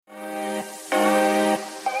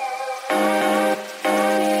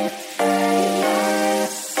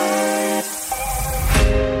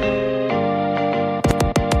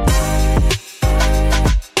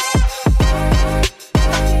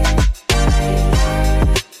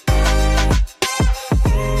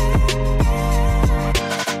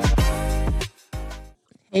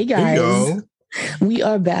Hey Hey guys, y'all. we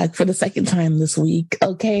are back for the second time this week.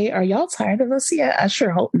 Okay, are y'all tired of us yet? I sure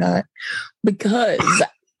hope not, because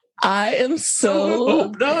I am so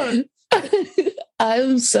Hope not. I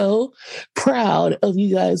am so proud of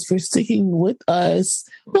you guys for sticking with us.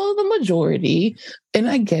 Well, the majority, and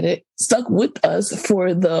I get it, stuck with us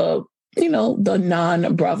for the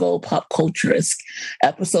non-Bravo pop culture-esque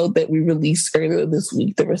episode that we released earlier this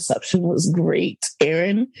week. The reception was great.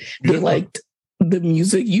 Aaron, they Yeah. liked the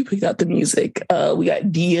music. You picked out the music. We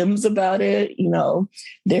got DMs about it,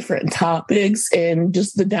 different topics, and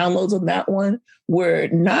just the downloads on that one were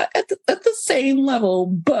not at the same level,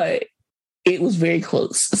 but it was very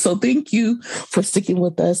close. So thank you for sticking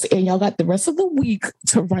with us. And y'all got the rest of the week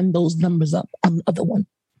to run those numbers up on the other one.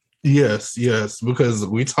 Yes, because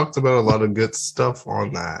we talked about a lot of good stuff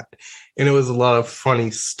on that. And it was a lot of funny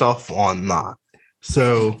stuff on that.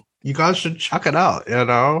 So you guys should check it out,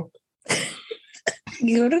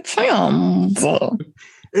 Give it a chance.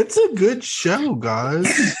 It's a good show,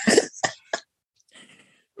 guys.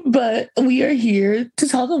 But we are here to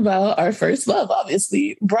talk about our first love,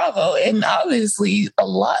 obviously, Bravo. And obviously, a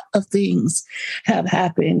lot of things have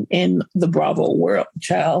happened in the Bravo world,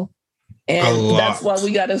 child. And that's why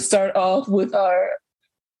we got to start off with our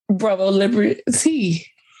Bravo Liberty.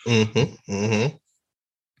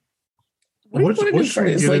 What should we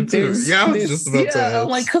first? Like, there's, I was just about to ask. I'm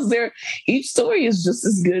like, because each story is just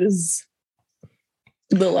as good as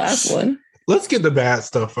the last one. Let's get the bad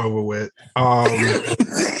stuff over with.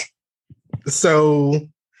 So,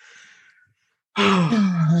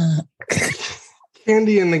 Candy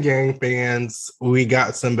and the Gang fans, we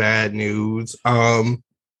got some bad news. The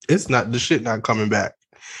shit not coming back.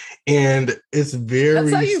 And it's very...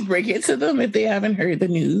 That's how you break it to them if they haven't heard the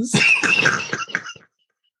news.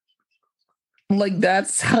 Like,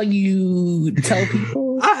 that's how you tell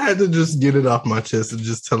people. I had to just get it off my chest and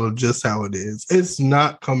just tell them just how it is. It's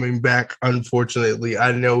not coming back, unfortunately.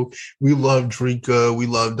 I know we love Drika, we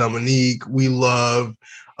love Dominique, we love,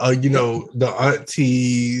 the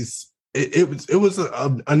aunties. It was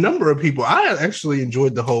a number of people. I actually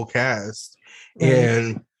enjoyed the whole cast,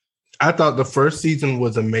 and I thought the first season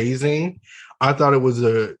was amazing. I thought it was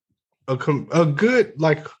a good,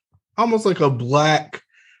 like, almost like a Black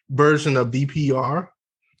version of BPR.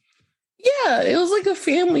 Yeah, it was like a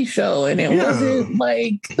family show, and it wasn't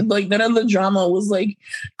like none of the drama was like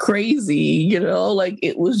crazy, like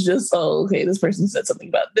it was just, okay, this person said something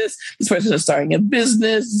about this person is starting a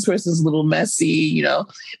business, this person's a little messy,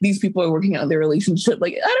 these people are working out their relationship.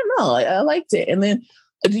 Like, I don't know, I liked it. And then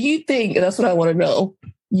do you think, and that's what I want to know,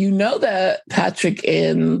 that Patrick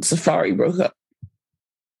and Safari broke up,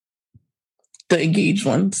 the engaged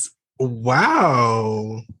ones?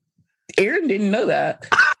 Wow. Aaron didn't know that.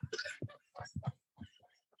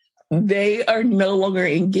 They are no longer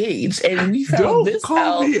engaged. And we found this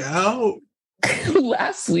out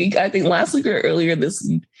last week. I think last week or earlier this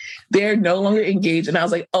week. They're no longer engaged. And I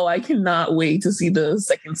was like, I cannot wait to see the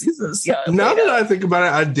second season. Now that I think about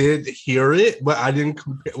it, I did hear it, but I didn't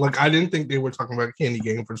I didn't think they were talking about Candy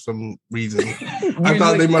Gang for some reason. I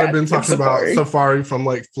thought they might have been talking about Safari from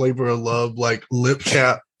like Flavor of Love, like Lip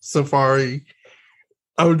Chat Safari.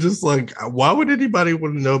 I was just like, why would anybody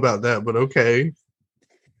want to know about that? But okay.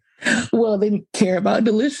 Well, they care about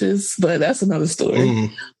Delicious, but that's another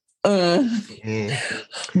story.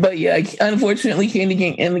 But yeah, unfortunately, Candy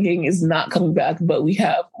Gang and the Gang is not coming back. But we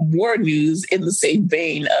have more news in the same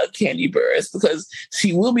vein of Candy Burris, because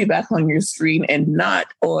she will be back on your screen and not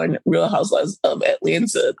on Real Housewives of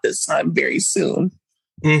Atlanta this time very soon.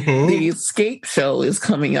 The Escape show is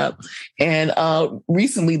coming up, and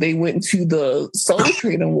recently they went to the Soul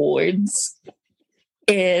Train Awards,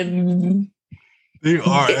 and they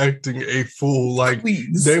are acting a fool. Like,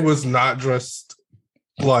 they was not dressed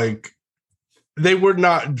like they were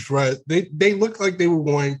not dressed. They looked like they were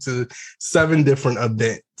going to 7 different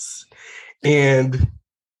events, and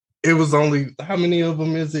it was only, how many of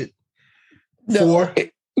them is it? 4?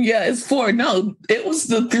 It's 4. No, it was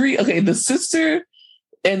the 3. Okay, the sister.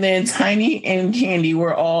 And then Tiny and Candy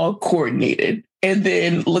were all coordinated. And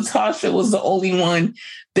then Latasha was the only one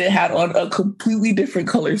that had on a completely different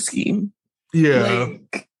color scheme. Yeah.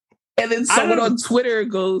 And then someone on Twitter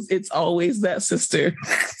goes, it's always that sister.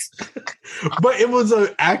 But it was an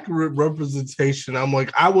accurate representation. I'm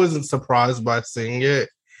like, I wasn't surprised by seeing it.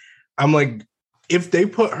 I'm like, if they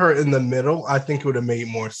put her in the middle, I think it would have made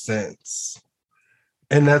more sense.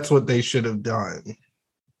 And that's what they should have done.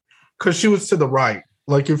 Because she was to the right.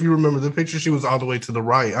 Like, if you remember the picture, she was all the way to the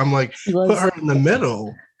right. I'm like, put her in the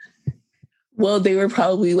middle. Well, they were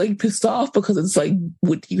probably like pissed off because it's like,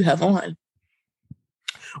 what do you have on?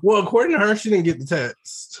 Well, according to her, she didn't get the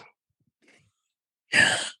text.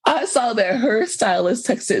 I saw that her stylist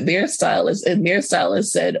texted their stylist, and their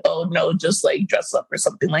stylist said, "Oh no, just like dress up or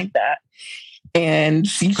something like that." And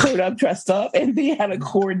she showed up dressed up, and they had a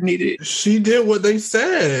coordinated. She did what they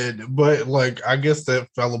said, but like I guess that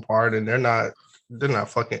fell apart, and they're not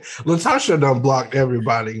fucking. Latasha done blocked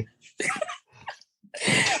everybody.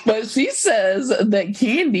 But she says that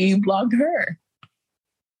Candy blocked her.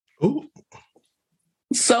 Ooh.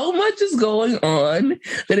 So much is going on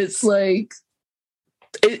that it's like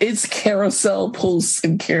it's carousel posts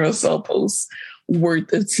and carousel posts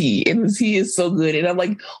worth of tea, and the tea is so good. And I'm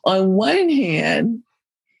like, on one hand,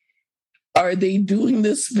 are they doing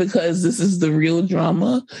this because this is the real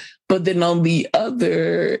drama? But then on the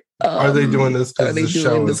other, are they doing this because the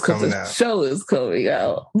show is coming out? Show is coming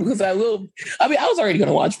out. Because I was already going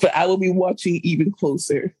to watch, but I will be watching even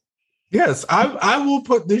closer. Yes, I will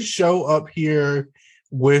put this show up here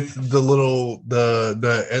with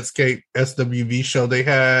the Escape SWV show they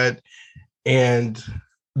had, and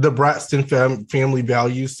the Braxton Family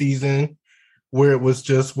Values season, where it was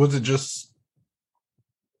just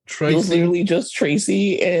Tracy? It was literally just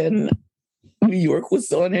Tracy, and New York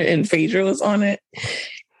was on it, and Phaedra was on it,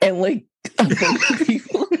 and like a bunch of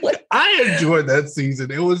people. Like, I enjoyed that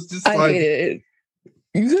season. It was just I hated it.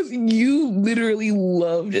 Because you literally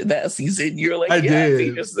loved that season. You're like, I did.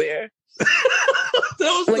 Phaedra's there. That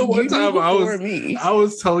was like, the one time I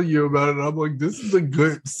was telling you about it. I'm like, this is a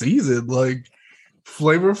good season. Like,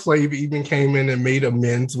 Flavor Flav even came in and made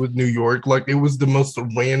amends with New York. Like, it was the most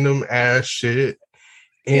random ass shit.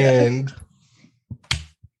 And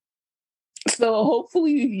so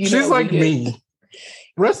hopefully, she's like me.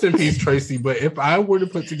 Rest in peace, Tracy. But if I were to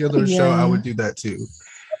put together a show, I would do that too.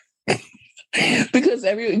 Because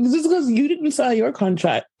just because you didn't sign your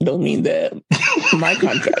contract don't mean that my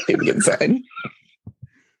contract didn't get signed.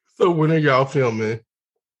 So when are y'all filming?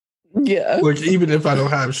 Yeah. Like, even if I don't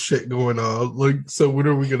have shit going on, like, so when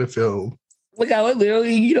are we gonna film? Like, I would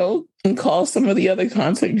literally, call some of the other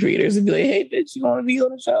content creators and be like, "Hey, bitch, you want to be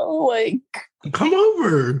on the show? Like, come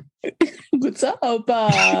over. What's up?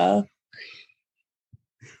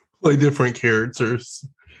 Play different characters."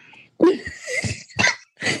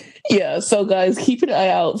 Yeah, so guys, keep an eye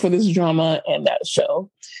out for this drama and that show.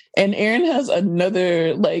 And Aaron has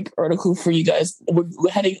another article for you guys. We're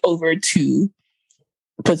heading over to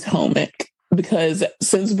Potomac because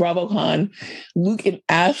since BravoCon, Luke and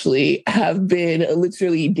Ashley have been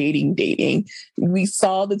literally dating. We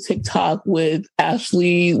saw the TikTok with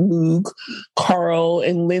Ashley, Luke, Carl,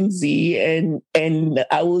 and Lindsay, and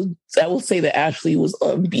I will say that Ashley was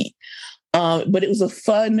on beat. But it was a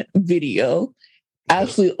fun video.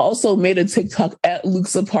 Ashley also made a TikTok at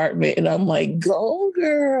Luke's apartment, and I'm like, go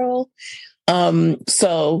girl.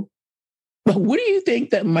 So what do you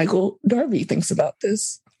think that Michael Darby thinks about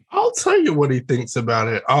this? I'll tell you what he thinks about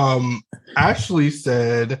it. Ashley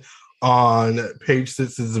said on Page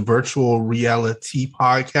Six's virtual reality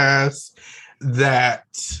podcast that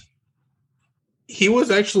he was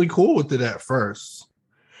actually cool with it at first.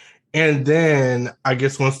 And then I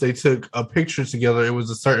guess once they took a picture together, it was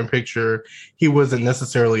a certain picture he wasn't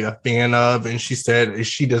necessarily a fan of. And she said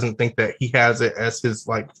she doesn't think that he has it as his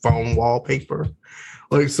phone wallpaper.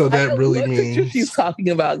 So that really means picture she's talking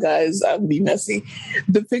about, guys. I'm be messy.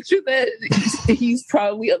 The picture that he's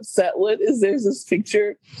probably upset with is there's this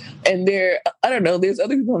picture, and I don't know, there's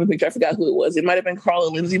other people in the picture. I forgot who it was. It might have been Carl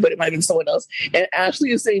and Lindsay, but it might have been someone else. And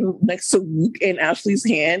Ashley is sitting next to Luke, and Ashley's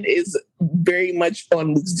hand is very much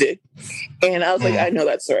on Luke's dick. And I was like, I know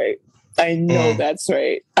that's right. I know that's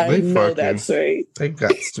right. I know that's right. They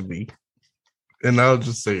got to be. And I'll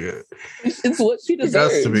just say it. It's what she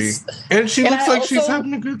deserves. It has to be. And she looks like she's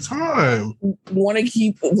having a good time. Want to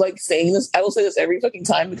keep saying this. I will say this every fucking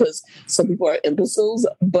time because some people are imbeciles,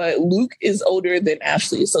 but Luke is older than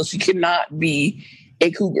Ashley, so she cannot be a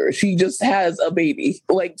cougar. She just has a baby,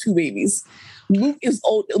 2 babies. Luke is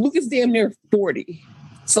old. Luke is damn near 40.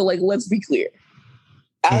 So let's be clear.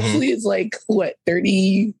 Ashley is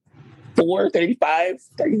 30? 35,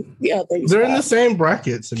 30, 35. They're in the same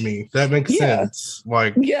bracket to me. That makes sense.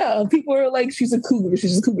 People are like, she's a cougar.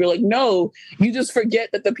 No, you just forget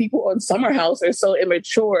that the people on Summer House are so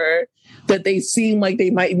immature that they seem like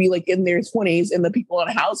they might be in their 20s, and the people on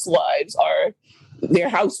Housewives are their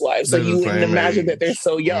housewives. So you wouldn't imagine that they're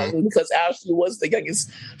so young because Ashley was the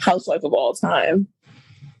youngest housewife of all time.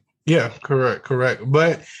 Yeah, correct.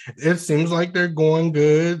 But it seems like they're going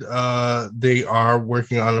good. They are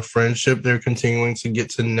working on a friendship. They're continuing to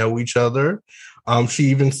get to know each other. She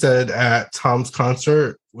even said at Tom's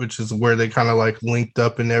concert, which is where they kind of linked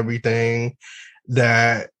up and everything,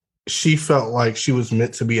 that she felt like she was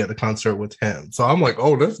meant to be at the concert with him. So I'm like,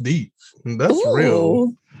 oh, that's deep. That's Ooh,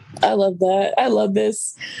 real. I love that. I love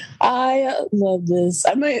this. I love this.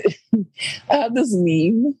 I might I have this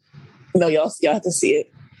meme. No, y'all have to see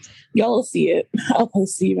it. Y'all will see it. I'll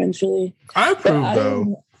post it eventually. I approve,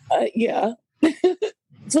 though. Yeah.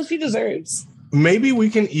 It's what she deserves. Maybe we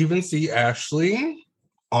can even see Ashley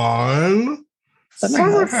on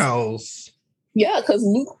Summer House. Yeah, because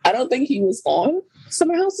Luke, I don't think he was on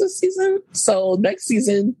Summer House this season. So next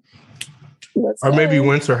season, or maybe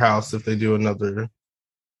Winter House if they do another.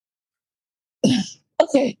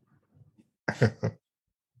 Okay.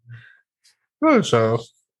 Good show.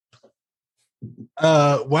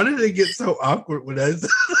 Why did it get so awkward with us?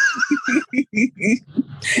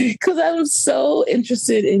 Because I was so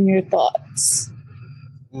interested in your thoughts.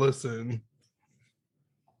 Listen,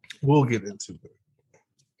 we'll get into it.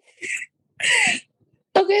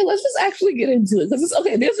 Okay, let's just actually get into it. Because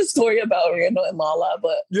there's a story about Randall and Lala,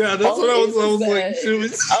 but yeah, that's what I was like.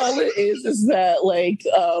 All it is that like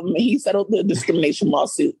he settled the discrimination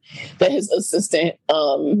lawsuit that his assistant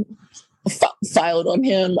filed on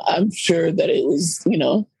him. I'm sure that it was,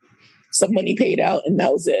 some money paid out, and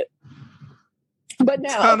that was it. But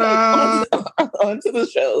now, onto the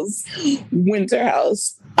shows. Winter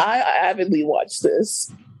House. I avidly watched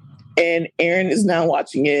this, and Aaron is now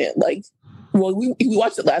watching it. Like, well, we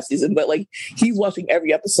watched it last season, but like he's watching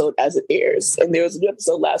every episode as it airs. And there was a new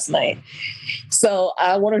episode last night. So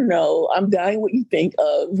I want to know. I'm dying what you think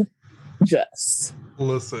of Jess.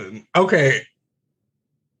 Listen, okay.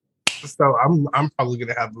 So I'm probably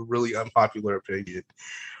gonna have a really unpopular opinion,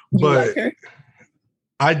 but like her?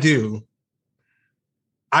 I do.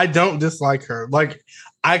 I don't dislike her. Like,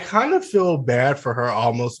 I kind of feel bad for her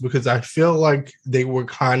almost because I feel like they were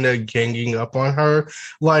kind of ganging up on her.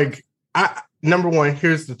 Like, number one,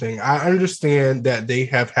 here's the thing. I understand that they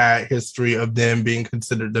have had history of them being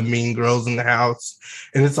considered the mean girls in the house.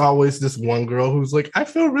 And it's always this one girl who's like, I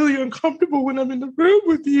feel really uncomfortable when I'm in the room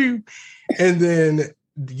with you. And then,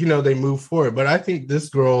 they move forward. But I think this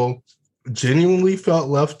girl genuinely felt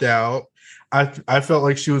left out. I felt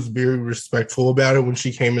like she was very respectful about it when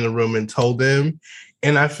she came in the room and told them.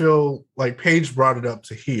 And I feel like Paige brought it up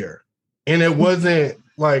to here. And it wasn't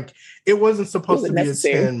supposed to be a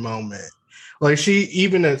 10 moment. Like, she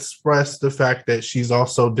even expressed the fact that she's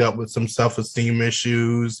also dealt with some self-esteem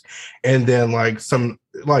issues. And then like some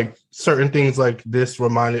like certain things like this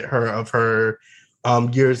reminded her of her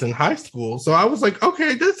years in high school. So I was like,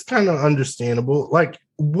 okay, that's kind of understandable. Like,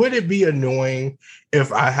 would it be annoying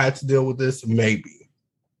if I had to deal with this? Maybe.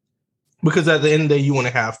 Because at the end of the day, you want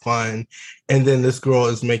to have fun. And then this girl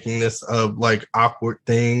is making this like awkward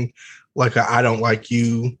thing. Like, I don't like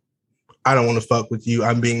you. I don't want to fuck with you.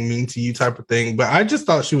 I'm being mean to you type of thing. But I just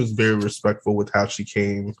thought she was very respectful with how she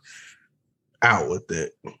came out with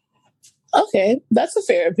it. Okay. That's a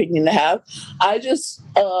fair opinion to have. I just,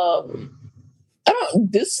 I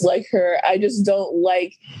don't dislike her. I just don't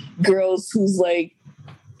like girls who's like,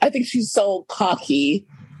 I think she's so cocky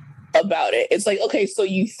about it. It's like, okay, so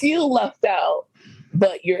you feel left out,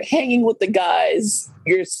 but you're hanging with the guys,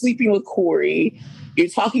 you're sleeping with Corey, you're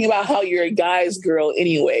talking about how you're a guy's girl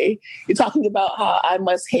anyway. You're talking about how I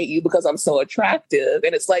must hate you because I'm so attractive.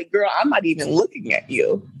 And it's like, girl, I'm not even looking at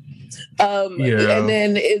you. And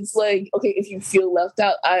then it's like, okay, if you feel left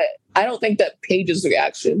out, I don't think that Paige's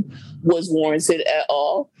reaction was warranted at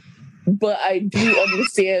all. But I do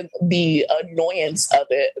understand the annoyance of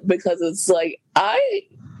it because it's like, I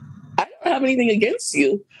don't have anything against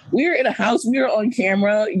you. We're in a house. We're on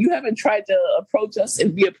camera. You haven't tried to approach us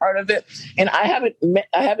and be a part of it. And I haven't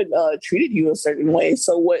treated you a certain way.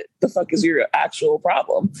 So what the fuck is your actual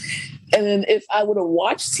problem? And then if I would have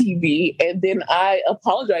watched TV and then I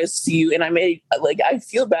apologized to you and I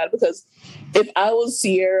feel bad because if I was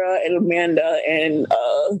Sierra and Amanda and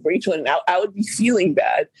Rachel, and I would be feeling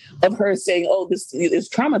bad of her saying, oh, this is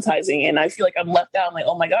traumatizing. And I feel like I'm left out. I'm like,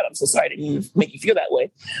 oh my God, I'm so sorry to make you feel that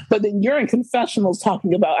way. But then you're in confessionals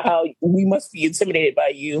talking about how we must be intimidated by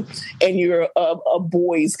you and you're a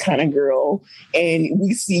boys kind of girl. And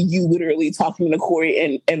we see you literally talking to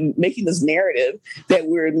Corey and making this narrative that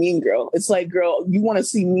we're a mean girl. It's like, girl, you want to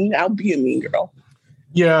see mean? I'll be a mean girl.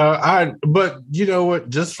 Yeah, but you know what?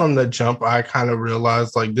 Just from the jump, I kind of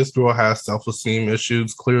realized like this girl has self-esteem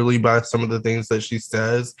issues clearly by some of the things that she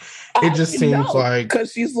says. It just seems like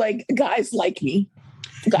because she's like, guys like me.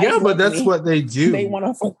 But that's what they do. They want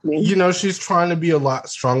to fuck me. You know, she's trying to be a lot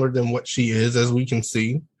stronger than what she is, as we can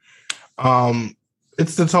see.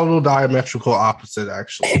 It's the total diametrical opposite,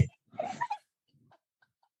 actually.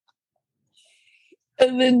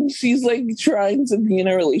 And then she's like trying to be in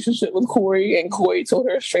a relationship with Corey, and Corey told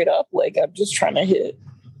her straight up, like, I'm just trying to hit.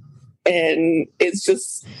 And it's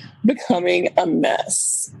just becoming a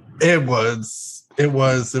mess. It was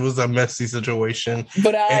a messy situation.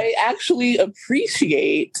 But I actually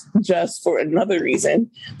appreciate, just for another reason,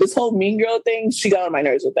 this whole Mean Girl thing. She got on my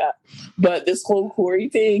nerves with that. But this whole Corey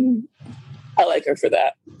thing, I like her for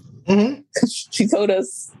that. Mm-hmm. She told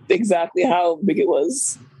us exactly how big it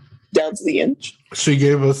was, down to the inch. She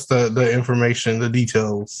gave us the information, the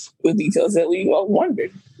details. The details that we all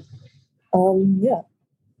wondered. Yeah.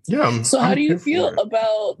 Yeah. So how do you feel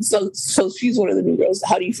about so she's one of the new girls.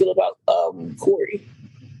 How do you feel about Corey?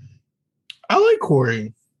 I like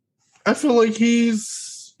Corey. I feel like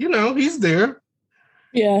he's there.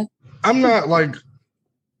 Yeah. I'm not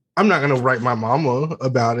gonna write my mama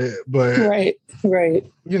about it, but right.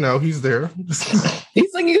 He's there.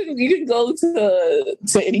 He's like you can go to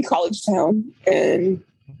any college town and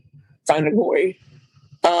find a Corey.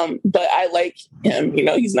 But I like him,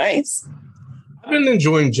 he's nice. I've been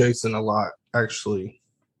enjoying Jason a lot, actually.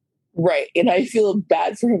 Right. And I feel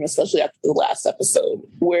bad for him, especially after the last episode,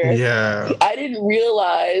 where I didn't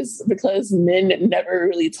realize, because men never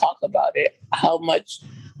really talk about it, how much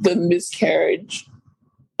the miscarriage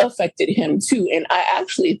affected him too. And I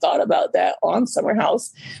actually thought about that on Summer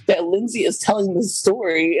House, that Lindsay is telling the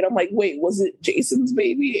story, and I'm like, wait, was it Jason's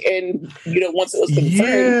baby? And once it was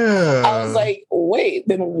confirmed, I was like, wait,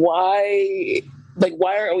 then why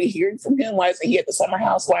aren't we hearing from him? Why isn't he at the Summer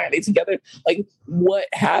House? Why aren't they together? Like, what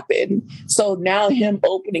happened? So now him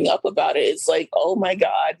opening up about it, it's like, oh my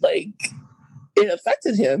God, like, it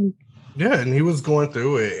affected him. Yeah, and he was going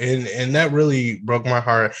through it, and that really broke my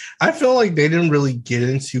heart. I feel like they didn't really get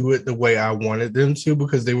into it the way I wanted them to,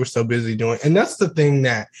 because they were so busy doing it. And that's the thing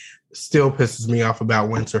that still pisses me off about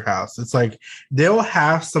Winter House. It's like they'll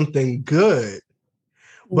have something good,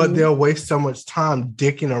 but they'll waste so much time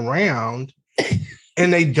dicking around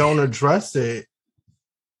and they don't address it,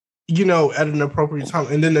 at an appropriate time.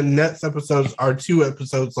 And then the next episodes are 2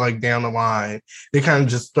 episodes like down the line. They kind of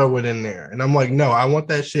just throw it in there. And I'm like, no, I want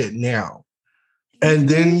that shit now. And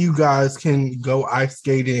then you guys can go ice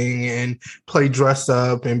skating and play dress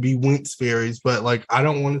up and be Winx Fairies. But like, I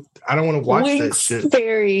don't want to watch Winx that shit.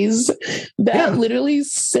 Fairies. That literally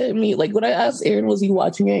sent me, like, when I asked Aaron, was he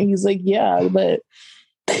watching it? He's like, yeah, but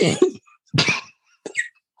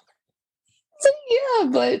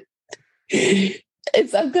but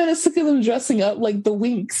I'm kind of sick of them dressing up like the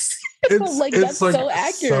Winx. That's so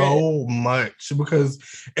accurate. So much, because,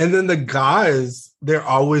 and then the guys, they're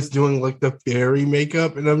always doing like the fairy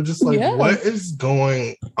makeup, and I'm just like, what is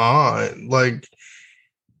going on? Like,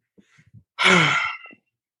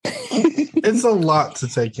 it's a lot to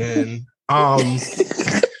take in.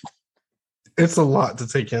 It's a lot to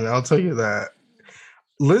take in. I'll tell you that.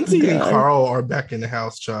 Lindsay and Carl are back in the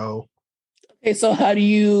house, Joe. Okay, so how do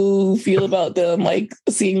you feel about them, like,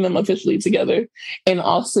 seeing them officially together, and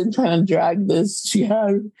Austin trying to drag this? She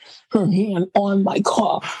had her hand on my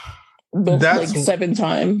cough like 7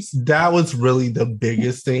 times. That was really the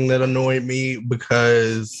biggest thing that annoyed me,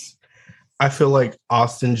 because I feel like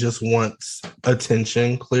Austin just wants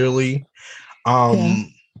attention, clearly.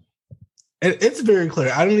 And it's very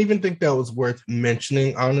clear. I don't even think that was worth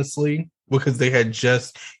mentioning, honestly, because they had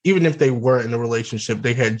just, even if they were in a relationship,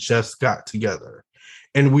 they had just got together.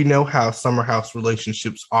 And we know how Summer House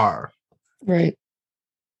relationships are. Right.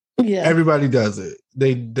 Yeah. Everybody does it.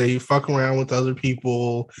 They fuck around with other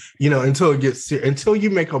people, until it gets until you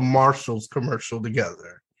make a Marshalls commercial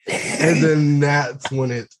together. And then that's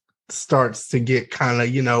when it starts to get kind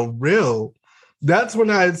of, real. That's when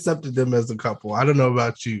I accepted them as a couple. I don't know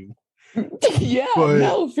about you. Yeah,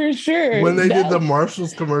 no, for sure. When they did the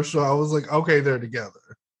Marshalls commercial, I was like, okay, they're together.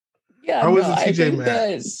 Yeah, or was it TJ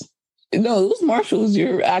Maxx? No, it was Marshalls.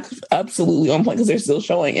 You're absolutely on point, because they're still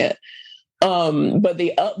showing it. But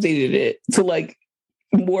they updated it to like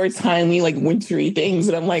more timely, like wintry things,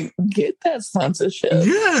 and I'm like, get that sponsorship.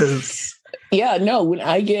 Yes. Yeah, no, when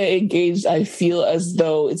I get engaged, I feel as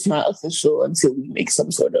though it's not official until we make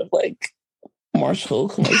some sort of like Marshall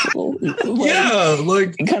commercial.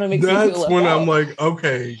 Like it kind of makes that's when I'm like,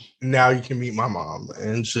 okay, now you can meet my mom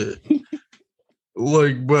and shit.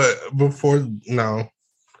 Like, but before, no,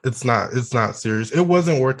 it's not serious. It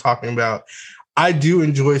wasn't worth talking about. I do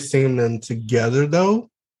enjoy seeing them together though,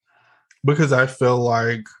 because I feel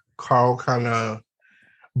like Carl kind of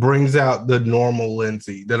brings out the normal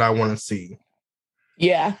Lindsay that I want to see.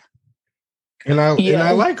 Yeah. And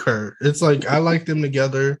I like her. It's like, I like them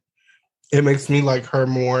together. It makes me like her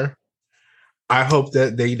more. I hope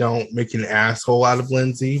that they don't make an asshole out of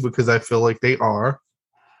Lindsay, because I feel like they are.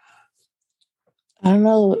 I don't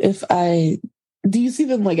know if do you see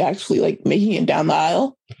them like actually like making it down the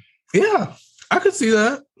aisle? Yeah, I could see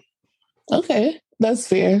that. Okay, that's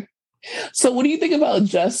fair. So what do you think about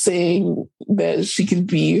Jess saying that she could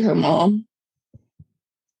be her mom?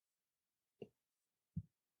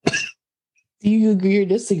 Do you agree or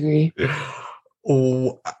disagree?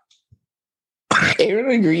 Oh,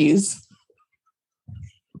 Aaron agrees.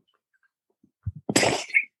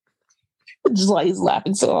 Just like he's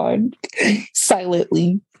laughing so hard,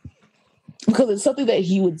 silently, because it's something that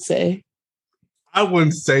he would say. I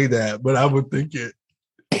wouldn't say that, but I would think it.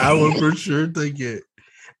 I would for sure think it.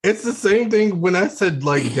 It's the same thing when I said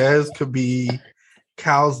like Dez could be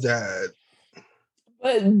Cal's dad.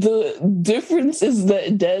 But the difference is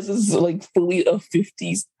that Dez is like fully a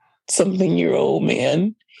 50-something-year-old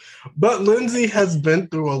man. But Lindsay has been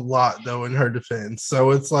through a lot though in her defense. So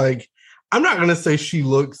it's like, I'm not gonna say she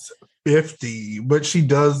looks 50, but she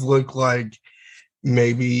does look like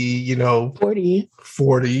maybe,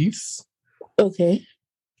 40s. Okay.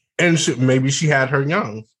 And maybe she had her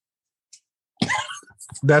young.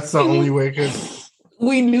 That's the only way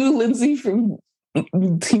we knew Lindsay from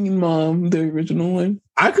Teen Mom, the original one.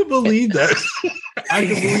 I could believe that. I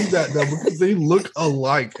could believe that though, because they look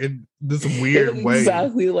alike in this weird way.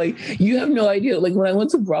 Exactly. Like you have no idea. Like when I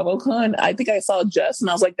went to BravoCon, I think I saw Jess and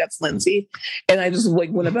I was like, "That's Lindsay," and I just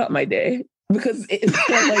like went about my day because it's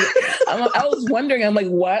like I was wondering. I'm like,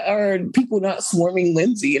 why are people not swarming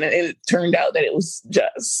Lindsay? And it turned out that it was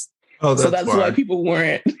Jess. Oh, that's why people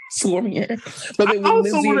weren't swarming her. But then when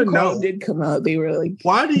Lindsay and Carl did come out, they were like,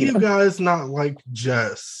 "Why do you guys not like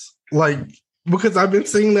Jess?" Like, because I've been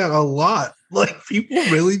seeing that a lot. Like, people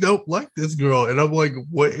really don't like this girl, and I'm like,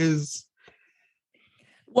 "What is?"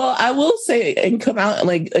 Well, I will say and come out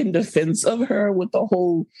like in defense of her with the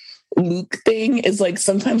whole Luke thing is like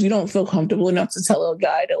sometimes you don't feel comfortable enough to tell a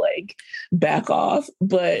guy to like back off,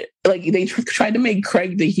 but like they tried to make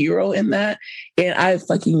Craig the hero in that, and I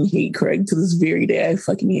fucking hate Craig to this very day. I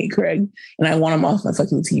fucking hate Craig, and I want him off my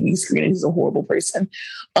fucking TV screen. And he's a horrible person.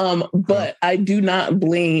 But I do not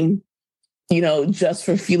blame just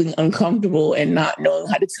for feeling uncomfortable and not knowing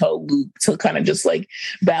how to tell Luke to kind of just like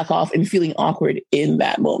back off and feeling awkward in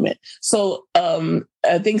that moment. So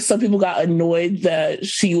I think some people got annoyed that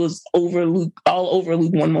she was all over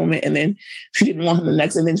Luke one moment and then she didn't want him the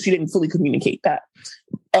next, and then she didn't fully communicate that.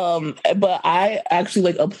 But I actually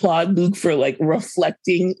like applaud Luke for like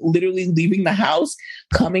reflecting, literally leaving the house,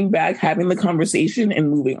 coming back, having the conversation and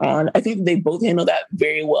moving on. I think they both handle that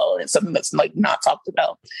very well. And it's something that's like not talked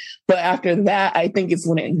about. But after that, I think it's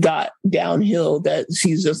when it got downhill that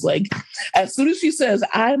she's just like, as soon as she says,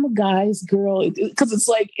 "I'm a guy's girl," because it's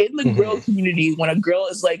like in the girl community, when a girl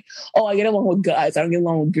is like, "Oh, I get along with guys, I don't get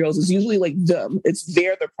along with girls," it's usually like them.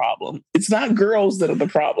 They're the problem. It's not girls that are the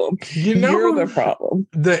problem. You're the problem.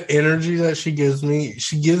 The energy that she gives me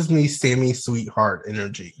Sammy Sweetheart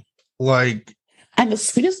energy. Like, I'm the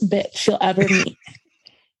sweetest bitch you'll ever meet.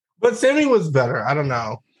 But Sammy was better. I don't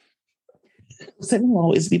know. Sammy will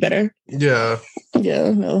always be better. Yeah.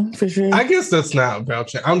 Yeah, no, for sure. I guess that's not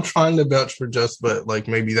vouching. I'm trying to vouch for Just, but like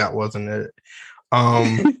maybe that wasn't it.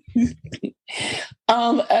 I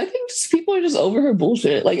think just people are just over her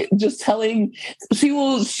bullshit. Like just telling, she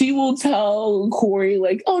will tell Corey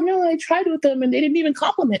like, "Oh no, I tried with them and they didn't even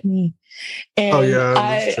compliment me." And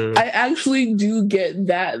I actually do get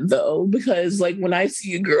that though, because like when I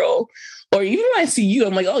see a girl, or even when I see you,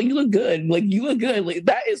 I'm like, "Oh, you look good." Like you look good. Like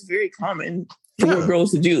that is very common for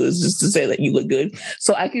girls to do, is just to say that you look good.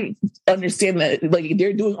 So I can understand that like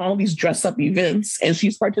they're doing all these dress up events and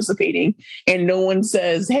she's participating and no one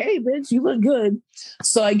says, "Hey bitch, you look good."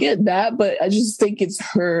 So I get that, but I just think it's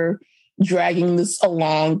her dragging this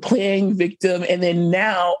along, playing victim, and then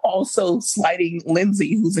now also sliding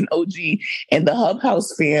Lindsay, who's an OG, and the Hub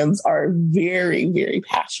House fans are very, very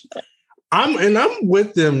passionate. I'm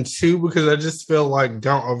with them too, because I just feel like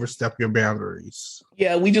don't overstep your boundaries.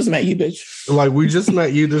 Yeah, we just met you, bitch. Like, we just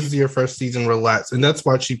met you. This is your first season. Relax. And that's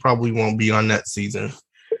why she probably won't be on that season.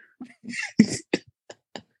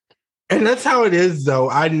 And that's how it is, though.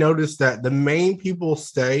 I noticed that the main people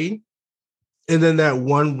stay. And then that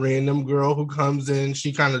one random girl who comes in,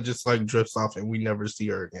 she kind of just like drifts off and we never see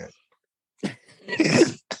her again.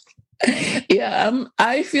 Yeah,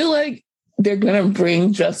 I feel like they're gonna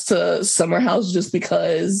bring Just to Summer House just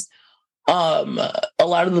because a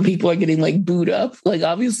lot of the people are getting like booed up. Like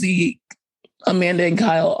obviously Amanda and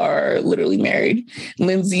Kyle are literally married.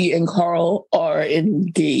 Lindsay and Carl are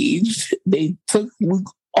engaged. They took Luke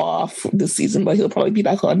off this season, but he'll probably be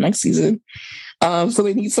back on next season. So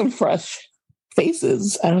they need some fresh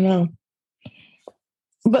faces. I don't know.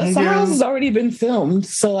 But Summer House has already been filmed,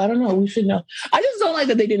 so I don't know. We should know. I just don't like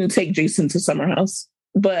that they didn't take Jason to Summer House.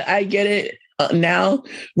 But I get it now,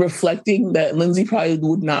 reflecting that Lindsay probably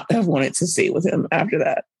would not have wanted to stay with him after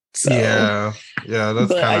that. So, yeah, that's.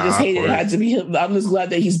 But I just hated it had to be him. I'm just glad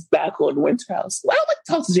that he's back on Winter House. Well, I don't like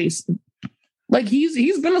to talk to Jason. Like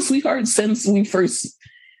he's been a sweetheart since we first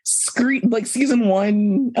screened, like season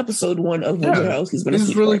 1, episode 1 of Winter House. He's been.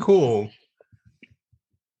 He's really cool.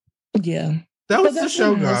 Yeah, that was the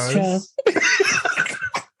show, guys.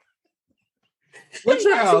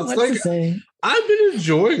 Winter House, like I've been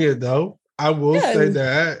enjoying it though. I will say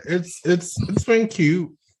that it's been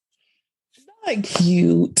cute. Not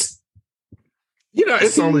cute.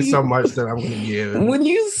 It's only so much that I'm going to give. When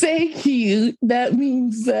you say cute, that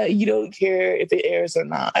means that you don't care if it airs or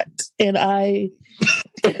not. And I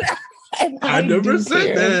never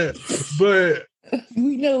said that, but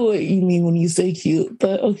we know what you mean when you say cute.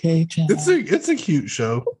 But okay, child. It's a cute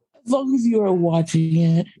show as long as you are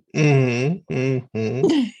watching it.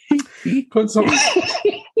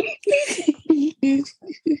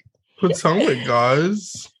 Potomac,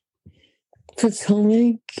 guys.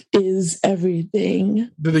 Potomac is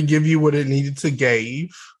everything. Did it give you what it needed to give?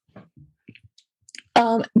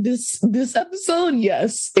 This episode,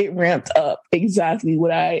 yes, it ramped up exactly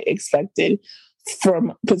what I expected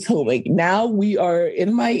from Potomac. Now we are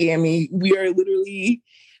in Miami. We are literally,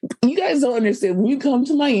 you guys don't understand, when you come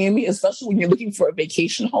to Miami, especially when you're looking for a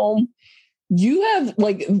vacation home, you have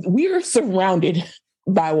we are surrounded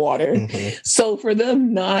by water. Mm-hmm. So for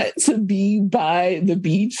them not to be by the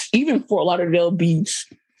beach, even Fort Lauderdale Beach,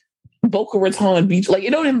 Boca Raton Beach, it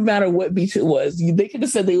don't even matter what beach it was. They could have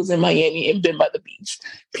said they was in Miami and been by the beach,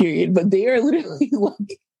 period. But they are literally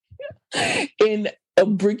in a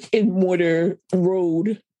brick and mortar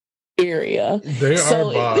road area. They so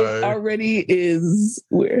are by it already is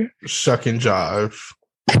where? Shuck and Jive.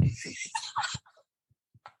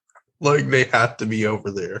 They have to be over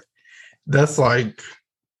there. That's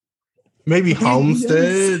maybe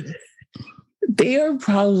Homestead. They are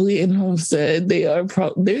probably in Homestead. They are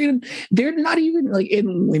they're not even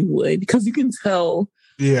in Wynwood, because you can tell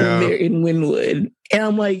when they're in Wynwood. And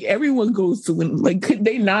I'm like, everyone goes to Wynwood. Could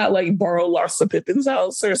they not borrow Larsa Pippen's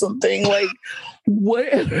house or something?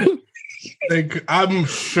 What? I'm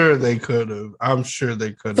sure they could have.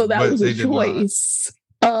 So that was a choice.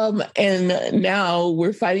 And now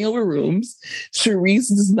we're fighting over rooms. Charisse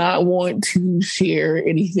does not want to share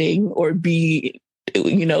anything or be,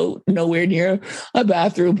 nowhere near a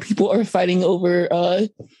bathroom. People are fighting over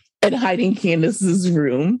and hiding Candace's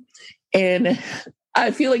room. And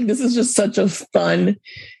I feel like this is just such a fun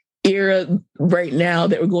era right now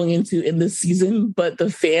that we're going into in this season, but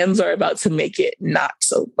the fans are about to make it not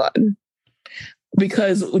so fun.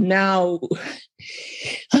 Because now,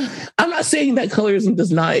 I'm not saying that colorism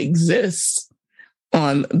does not exist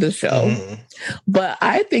on the show, but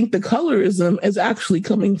I think the colorism is actually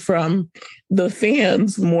coming from the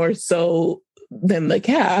fans more so than the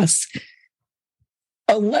cast.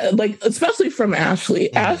 Especially from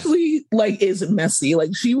Ashley. Ashley, is messy.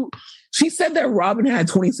 She said that Robin had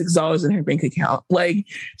 $26 in her bank account.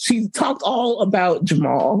 She talked all about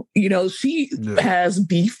Jamal. She has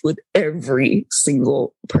beef with every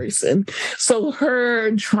single person. So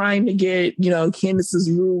her trying to get,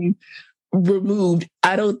 Candace's room removed,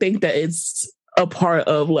 I don't think that it's a part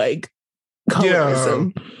of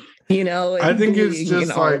colorism. I think it's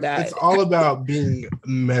just it's all about being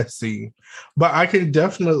messy. But I can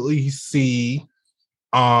definitely see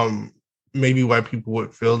maybe why people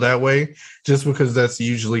would feel that way, just because that's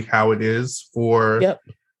usually how it is for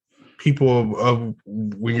people of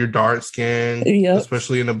when you're dark skinned,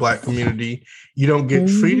 especially in the Black community. You don't get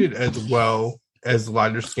treated as well as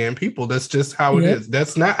lighter skinned people. That's just how it is.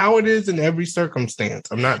 That's not how it is in every circumstance.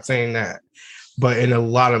 I'm not saying that, but in a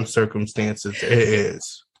lot of circumstances it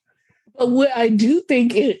is. But what I do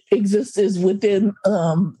think it exists is within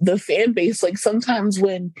the fan base. Sometimes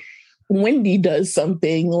when Wendy does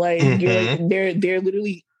something, they're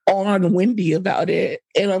literally on Wendy about it,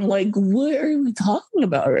 and I'm like, what are we talking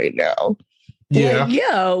about right now?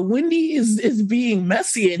 Wendy is being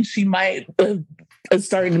messy, and she might is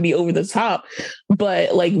starting to be over the top,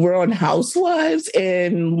 but we're on Housewives,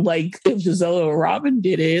 and if Giselle or Robin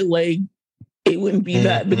did it, it wouldn't be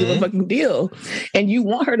that big of a fucking deal. And you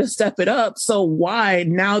want her to step it up. So why,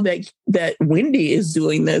 now that Wendy is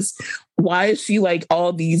doing this, why is she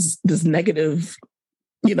all this negative,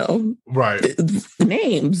 right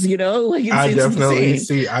names, I definitely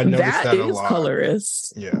see. I noticed that a lot.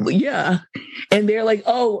 Colorist. Yeah. And they're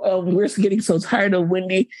we're getting so tired of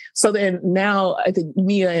Wendy. So then now I think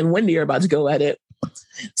Mia and Wendy are about to go at it.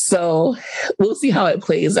 So we'll see how it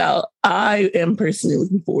plays out. I am personally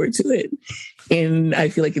looking forward to it, and I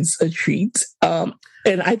feel like it's a treat.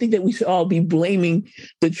 And I think that we should all be blaming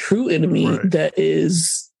the true enemy that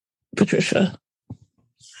is Patricia.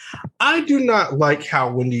 I do not like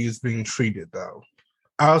how Wendy is being treated, though.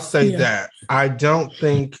 I'll say that. I don't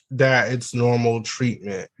think that it's normal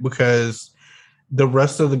treatment because the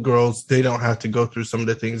rest of the girls, they don't have to go through some of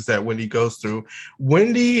the things that Wendy goes through.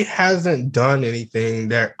 Wendy hasn't done anything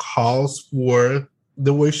that calls for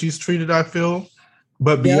the way she's treated, I feel.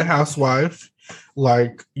 But being a housewife,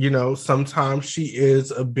 like, sometimes she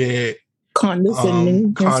is a bit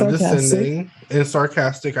condescending and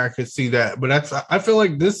sarcastic. I could see that. But I feel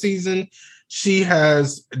like this season, she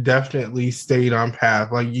has definitely stayed on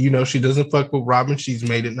path. Like, she doesn't fuck with Robin. She's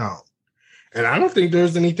made it known. And I don't think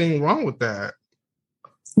there's anything wrong with that.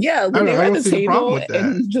 Yeah, when they were at the table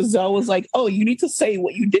and Giselle was like, "Oh, you need to say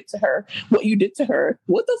what you did to her. What you did to her.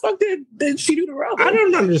 What the fuck did she do to Robin?" I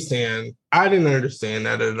don't understand. I didn't understand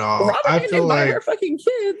that at all. Robin I didn't feel invite like her fucking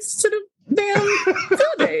kids to the damn field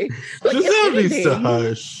day. Like, Giselle needs to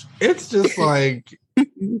hush. It's just like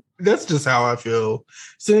that's just how I feel.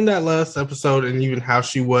 Seeing that last episode and even how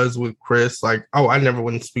she was with Chris, like, oh, I never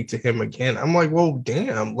want to speak to him again. I'm like, well,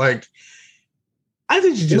 damn, like. I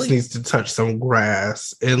think she just needs to touch some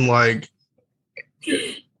grass and play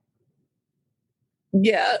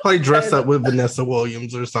dress up with Vanessa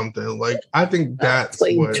Williams or something. Like, I think that's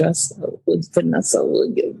dress up with Vanessa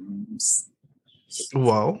Williams.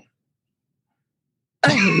 Well,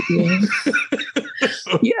 I hate you.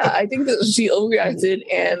 Yeah, I think that she overreacted,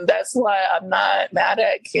 and that's why I'm not mad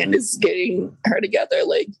at Candace getting her together.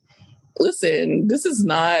 Like, listen, this is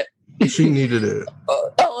not. She needed it.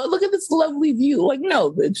 Oh, look at this lovely view. Like,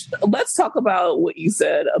 no, bitch. Let's talk about what you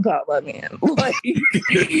said about my man. Like,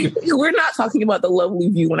 we're not talking about the lovely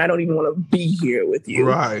view when I don't even want to be here with you.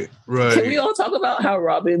 Right. Can we all talk about how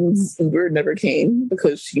Robin's Uber never came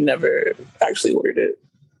because she never actually ordered it?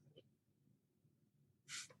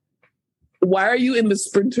 Why are you in the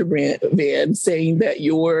Sprinter van saying that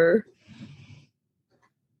you're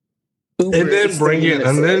Uber and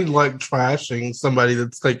then trashing somebody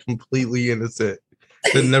that's like completely innocent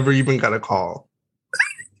that never even got a call.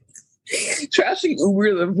 Trashing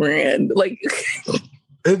Uber the brand, like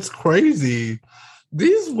it's crazy.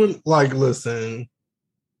 These would listen.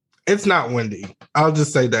 It's not Wendy. I'll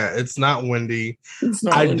just say that it's not Wendy.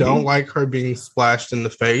 I don't like her being splashed in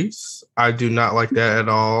the face. I do not like that at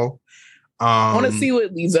all. I want to see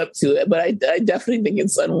what leads up to it, but I definitely think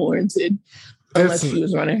it's unwarranted. Unless she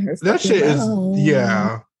was running her. That shit is,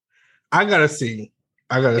 I gotta see.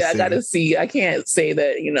 I gotta see. I can't say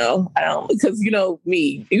that, I don't, because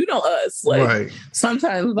me, us. Like,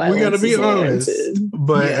 sometimes we gotta be honest.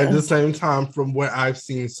 But at the same time, from what I've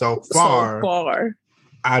seen so far,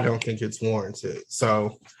 I don't think it's warranted.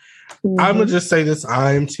 So I'm gonna just say this: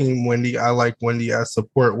 I'm Team Wendy. I like Wendy. I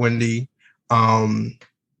support Wendy. And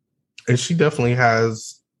she definitely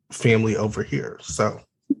has family over here. So.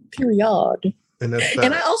 Period. And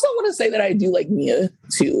I also want to say that I do like Mia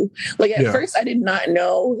too. Like at first I did not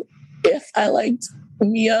know if I liked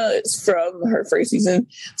Mia from her first season.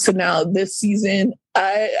 So now this season,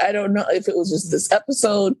 I don't know if it was just this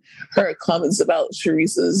episode, her comments about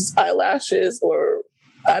Charissa's eyelashes, or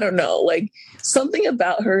I don't know. Like, something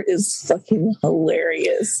about her is fucking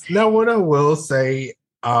hilarious. Now, what I will say,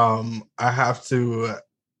 I have to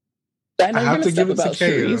give it to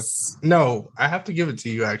Kaya. No, I have to give it to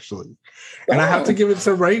you, actually. And I have to give it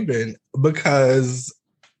to Raven because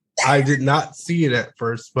I did not see it at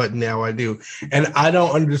first, but now I do. And I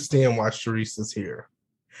don't understand why Charissa's here.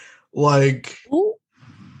 Like,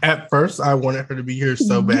 at first, I wanted her to be here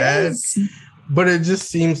so bad. But it just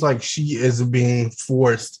seems like she is being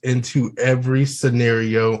forced into every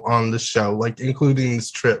scenario on the show, like including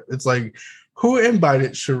this trip. It's like, who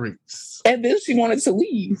invited Charisse? And then she wanted to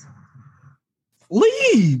leave.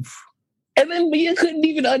 And then Mia couldn't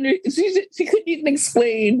even she couldn't even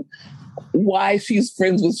explain why she's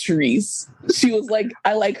friends with Charisse. She was like,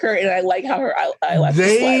 I like her and I like how her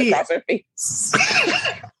eyelashes slide across her face.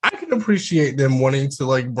 I can appreciate them wanting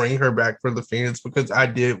to bring her back for the fans because I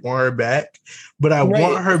did want her back, but I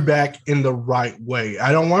want her back in the right way.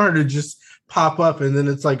 I don't want her to just pop up and then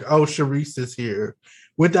it's like, oh, Charisse is here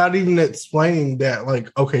without even explaining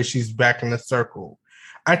that, okay, she's back in the circle.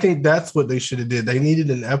 I think that's what they should have did. They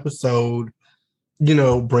needed an episode,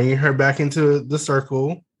 bringing her back into the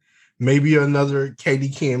circle, maybe another Katie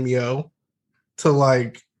cameo to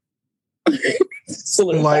lighten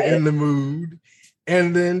the mood,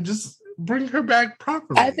 and then just bring her back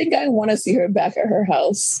properly. I think I want to see her back at her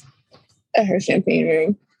house, at her champagne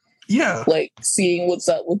ring. Yeah. Like seeing what's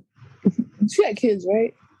up with. She had kids,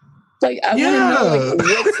 right? Like I want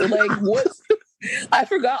to know what's. I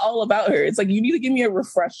forgot all about her. It's like you need to give me a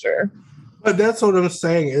refresher. But that's what I'm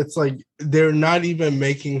saying. It's like they're not even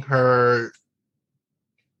making her.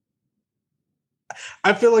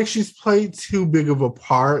 I feel like she's played too big of a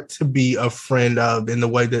part to be a friend of in the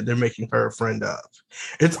way that they're making her a friend of.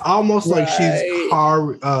 It's almost like she's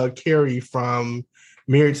Carrie from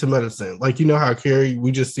Married to Medicine. Like, you know how Carrie,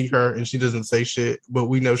 we just see her and she doesn't say shit, but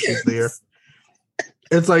we know she's there.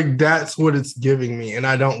 It's like that's what it's giving me, and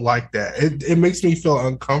I don't like that. It makes me feel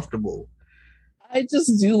uncomfortable. I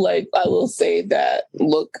just do like, I will say that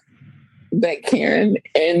look, that Karen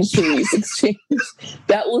and Sharice exchange,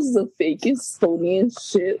 that was the fakest,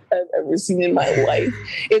 phoniest shit I've ever seen in my life.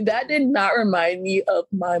 And that did not remind me of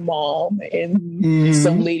my mom and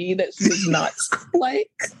some lady that she does not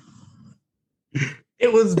like.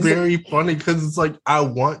 It was very funny because it's like, I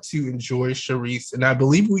want to enjoy Sharice, and I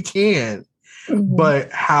believe we can.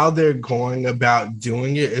 But how they're going about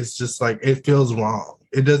doing it is just like, it feels wrong.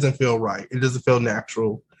 It doesn't feel right. It doesn't feel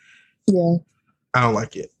natural. Yeah. I don't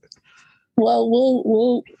like it. Well,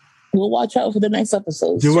 we'll watch out for the next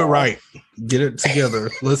episode. Do it right. Get it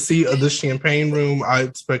together. Let's see the champagne room. I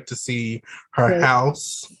expect to see her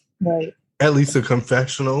house. Right. At least a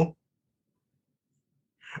confessional.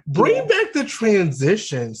 Bring back the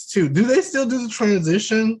transitions too. Do they still do the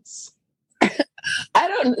transitions?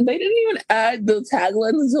 They didn't even add the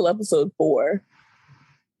taglines until episode 4.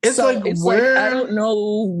 It's like I don't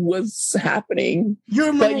know what's happening. You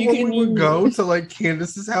remember when we would go to like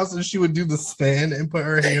Candace's house and she would do the spin and put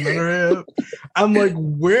her hand on her hip? I'm like,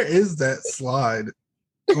 where is that slide?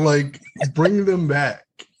 Like, bring them back.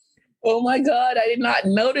 Oh my God, I did not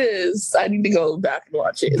notice. I need to go back and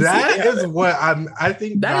watch it. That is what I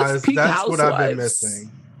think, guys, that's what I've been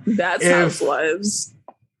missing. That's Housewives.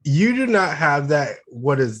 You do not have that.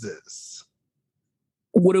 What is this?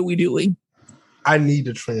 What are we doing? I need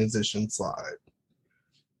a transition slide.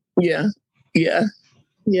 Yeah.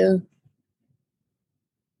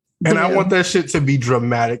 And I want that shit to be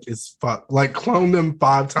dramatic as fuck. Like, clone them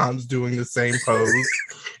 5 times doing the same pose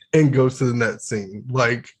and go to the next scene.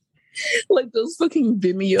 Like those fucking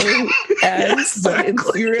Vimeo ads on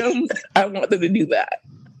Instagram. I want them to do that.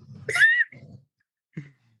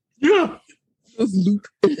 Yeah.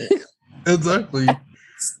 Exactly.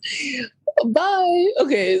 Bye.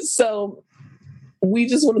 Okay, so we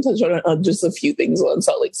just want to touch on just a few things on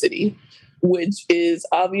Salt Lake City, which is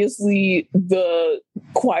obviously the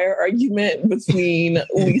choir argument between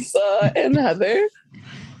Lisa and Heather,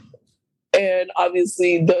 and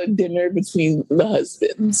obviously the dinner between the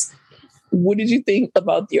husbands. What did you think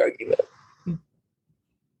about the argument?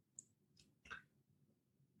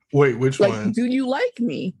 Wait, which one? Do you like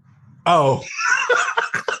me? Oh.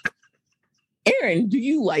 Aaron, do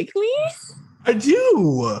you like me? I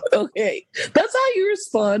do. Okay. That's how you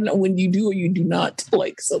respond when you do or you do not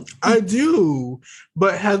like something. I do.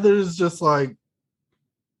 But Heather's just like,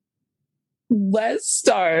 let's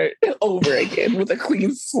start over again with a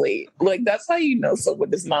clean slate. Like, that's how you know someone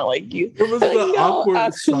does not like you. It was the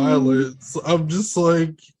awkward silence. I'm just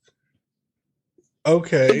like,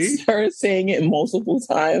 okay. It's her saying it multiple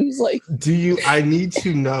times. Like, I need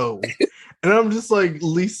to know. And I'm just like,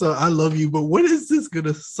 Lisa, I love you, but what is this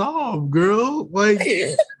gonna solve, girl? Like,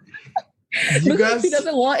 you guys. She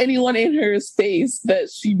doesn't want anyone in her space that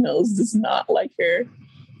she knows does not like her.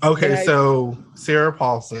 Okay, so Sarah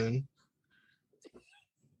Paulson.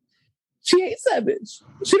 She hates that bitch.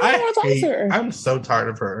 She doesn't want to talk to her. I'm so tired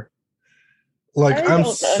of her. Like, I'm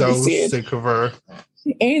so sick of her.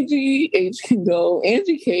 Angie H can go.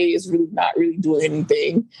 Angie K is not really doing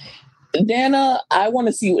anything. Dana, I want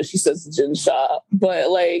to see what she says to Jen Shaw, but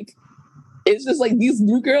like, it's just like these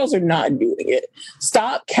new girls are not doing it.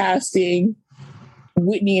 Stop casting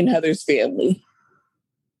Whitney and Heather's family.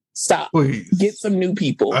 Stop. Please. Get some new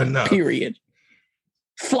people. Enough. Period.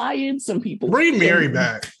 Fly in some people. Bring Mary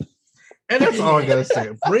back. And that's all I gotta say.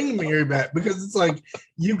 Bring Mary back, because it's like,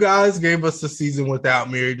 you guys gave us a season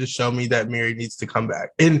without Mary to show me that Mary needs to come back.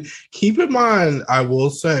 And keep in mind, I will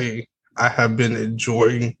say, I have been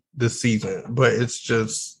enjoying this season, but it's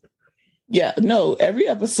just, every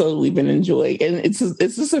episode we've been enjoying, and it's a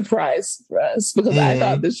surprise for us, because I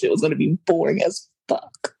thought this shit was going to be boring as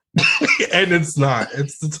fuck. And it's not.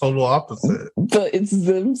 It's the total opposite. But it's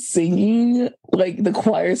them singing, like the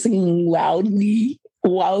choir singing loudly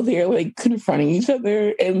while they're like confronting each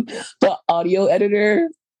other, and the audio editor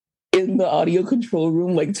in the audio control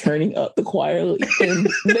room like turning up the choir, and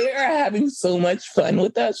they are having so much fun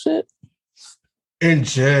with that shit. And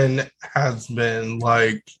Jen has been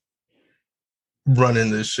like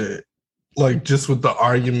running this shit. Like, just with the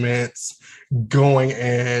arguments going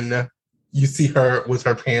in. You see her with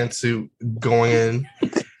her pantsuit going in,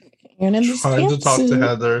 and in trying to talk to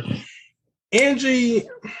Heather. Angie,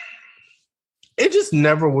 it just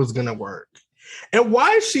never was going to work. And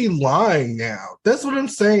why is she lying now? That's what I'm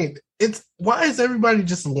saying. It's why is everybody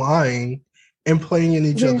just lying and playing in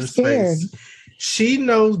each other's face? She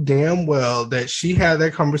knows damn well that she had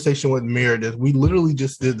that conversation with Meredith. We literally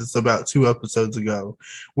just did this about 2 episodes ago,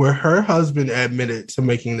 where her husband admitted to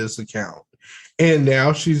making this account. And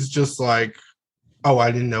now she's just like, oh, I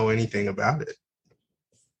didn't know anything about it.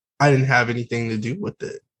 I didn't have anything to do with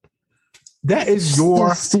it. That is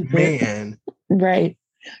your man. Right.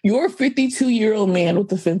 You're a 52-year-old man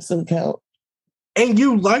with a Facebook account. And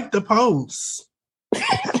you like the post.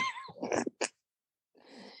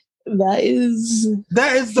 That is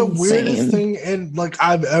the weirdest thing and like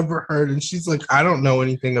I've ever heard. And she's like, I don't know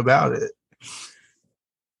anything about it.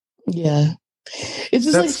 Yeah. It's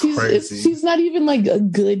just That's like she's not even like a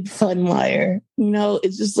good fun liar. You know,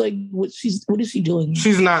 it's just like what is she doing?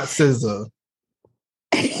 She's not SZA.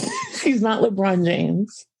 She's not LeBron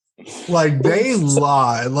James. Like they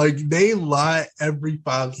lie. Like they lie every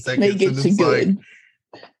 5 seconds. They get you good. Like,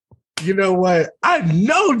 you know what? I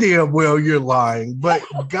know damn well you're lying, but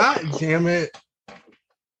god damn it,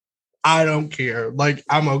 I don't care. Like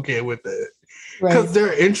I'm okay with it. Because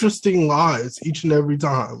they're interesting lies each and every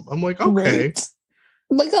time. I'm like, okay. Right.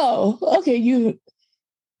 Like, oh, okay, you've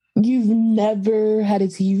never had a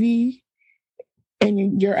TV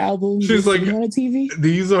and your album she's like on a TV?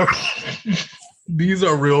 These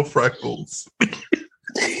are real freckles.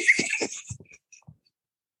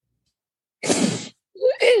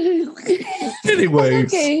 Anyways.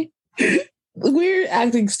 Okay. We're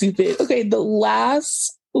acting stupid. Okay, the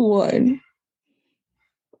last one.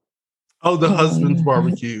 Oh, the husband's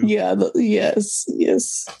barbecue. Yeah, yes.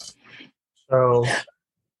 So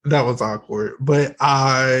that was awkward. But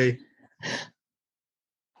I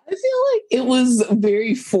feel like it was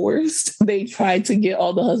very forced. They tried to get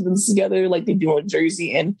all the husbands together like they do on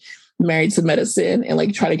Jersey and Married to Medicine and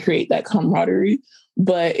like try to create that camaraderie.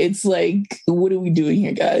 But it's like, what are we doing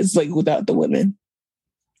here, guys? Like without the women.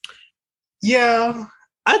 Yeah,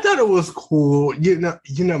 I thought it was cool. You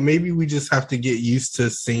know, maybe we just have to get used to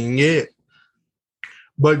seeing it.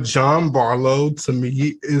 But John Barlow to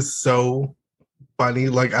me is so funny.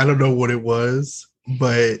 Like, I don't know what it was,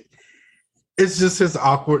 but it's just his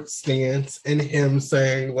awkward stance and him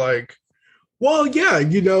saying like, well, yeah,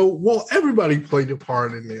 you know, well, everybody played a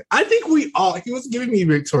part in it. I think he was giving me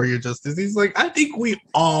Victoria Justice. He's like, I think we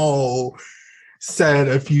all said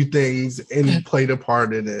a few things and played a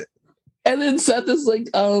part in it. And then Seth is like,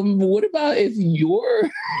 what about if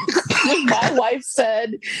my wife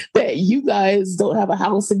said that you guys don't have a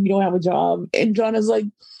house and you don't have a job? And John is like,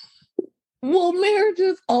 well,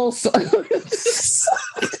 Meredith also.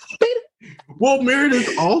 Well,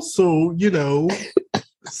 Meredith also, you know,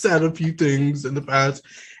 said a few things in the past.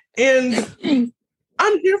 And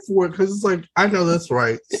I'm here for it because it's like, I know that's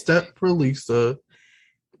right. Step for Lisa.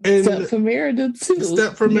 And step for Meredith too.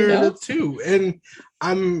 Step for Meredith too. And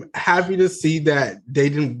I'm happy to see that they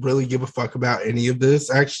didn't really give a fuck about any of this,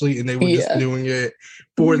 actually. And they were just doing it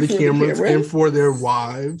for the cameras and for their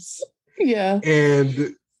wives. Yeah.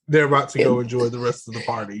 And they're about to go enjoy the rest of the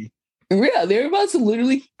party. Yeah, they're about to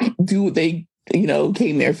literally do what they, you know,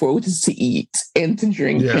 came there for, which is to eat and to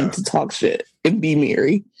drink and to talk shit and be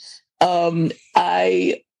merry.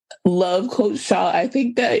 I love Coach Shaw. I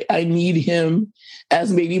think that I need him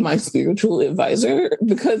as maybe my spiritual advisor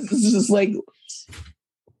because it's just like,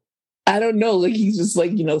 I don't know, like he's just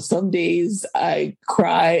like, you know, some days I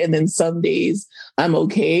cry and then some days I'm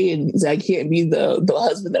okay and I can't be the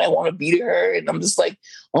husband that I want to be to her. And I'm just like,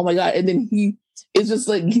 oh my God. And then it's just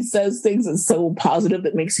like he says things that's so positive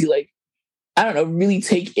that makes you like, I don't know, really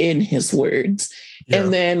take in his words. Yeah.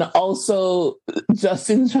 And then also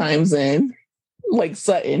Justin chimes in, like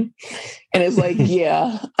Sutton, and it's like,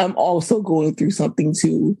 yeah, I'm also going through something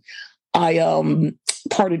too. I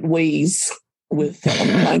parted ways with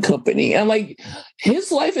my company. And like,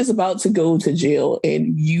 his life is about to go to jail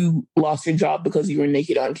and you lost your job because you were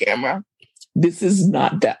naked on camera. This is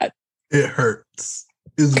not that. It hurts,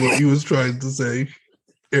 is what he was trying to say.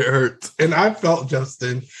 It hurts. And I felt,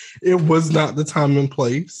 Justin, it was not the time and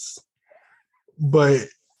place. But,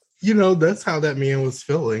 you know, that's how that man was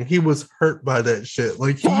feeling. He was hurt by that shit.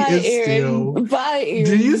 Like, he is still... Aaron.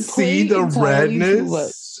 Do you see the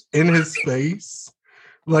redness in his face?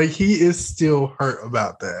 Like, he is still hurt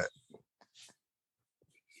about that.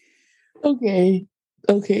 Okay.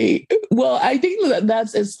 Well, I think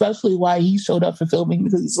that's especially why he showed up for filming,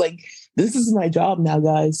 because it's like, this is my job now,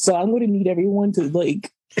 guys. So I'm going to need everyone to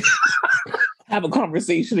like have a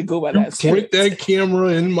conversation and go by that script. Point that camera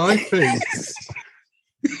in my face.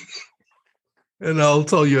 And I'll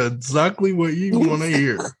tell you exactly what you want to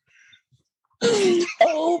hear.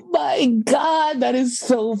 Oh my God, that is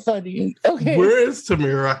so funny. Okay. Where is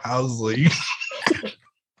Tamara Housley?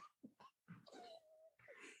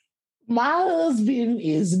 My husband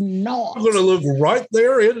is not. I'm going to look right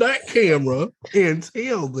there in that camera and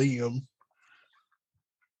tell them.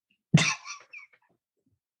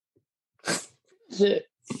 Shit.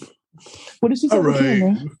 What did she say on the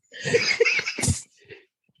camera?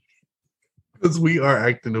 Because we are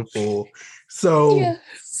acting a fool. So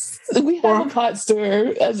yes, we have a pot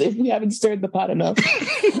stirrer, as if we haven't stirred the pot enough.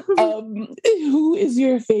 Who is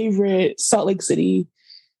your favorite Salt Lake City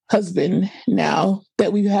husband now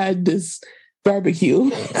that we've had this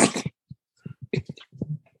barbecue?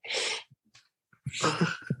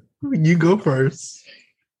 You go first.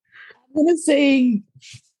 I'm gonna say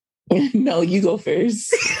no, you go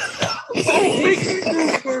first.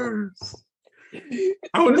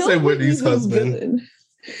 I want to say Whitney's husband.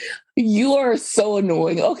 You are so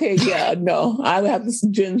annoying. Okay, yeah, no. I would have to say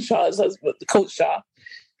Jen Shaw's husband, Coach Shaw.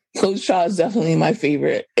 Coach Shaw is definitely my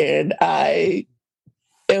favorite. And I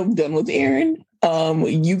am done with Aaron.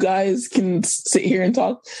 You guys can sit here and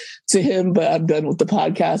talk to him, but I'm done with the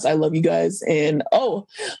podcast. I love you guys. And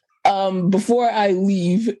before I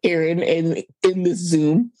leave Aaron and in this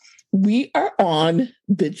Zoom, we are on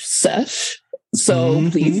Bitch Sesh. So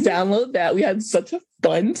please download that. We had such a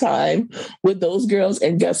fun time with those girls.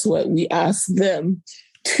 And guess what? We asked them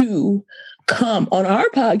to come on our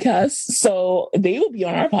podcast. So they will be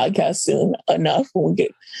on our podcast soon enough when we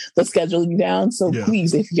get the scheduling down. So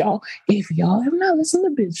please, if y'all have not listened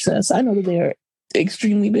to Bitch Sesh, I know that they're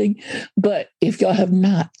extremely big, but if y'all have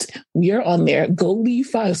not, we are on there. Go leave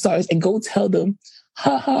 5 stars and go tell them,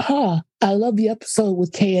 ha ha ha, I love the episode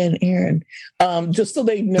with Kaya and Aaron. Just so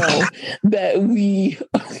they know that we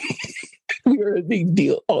are a big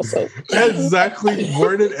deal also. Exactly.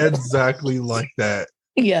 Worded exactly like that.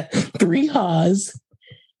 Yeah. 3 ha's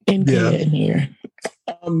and Kaya and Aaron.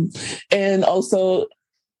 And also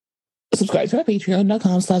subscribe to our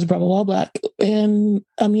patreon.com/BravoWhiteBlack. And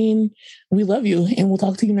I mean, we love you and we'll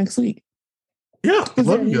talk to you next week. Yeah, is there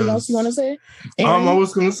love anything you else you want to say? Aaron? I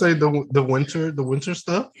was gonna say the winter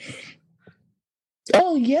stuff.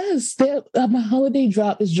 Oh yes, my holiday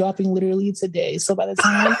drop is dropping literally today. So by the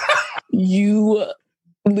time you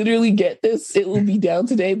literally get this, it will be down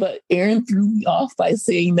today. But Aaron threw me off by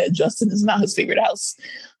saying that Justin is not his favorite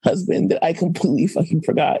husband. That I completely fucking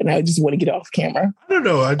forgot, and I just want to get off camera. I don't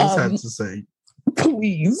know. I just had to say.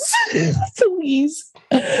 Please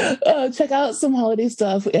check out some holiday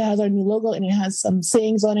stuff. It has our new logo and it has some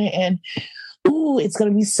sayings on it, and it's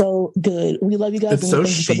gonna be so good. We love you guys. It's and so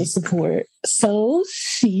thank you for the support. So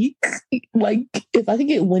chic. Like if I could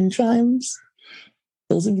get wind chimes,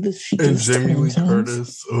 those would be the chicest. And Jamie Lee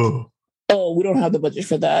Curtis. Oh, we don't have the budget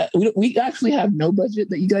for that. We actually have no budget.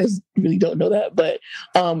 That you guys really don't know that. But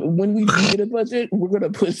when we do get a budget, we're gonna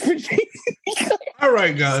push for Jamie. All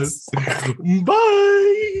right, guys. Bye.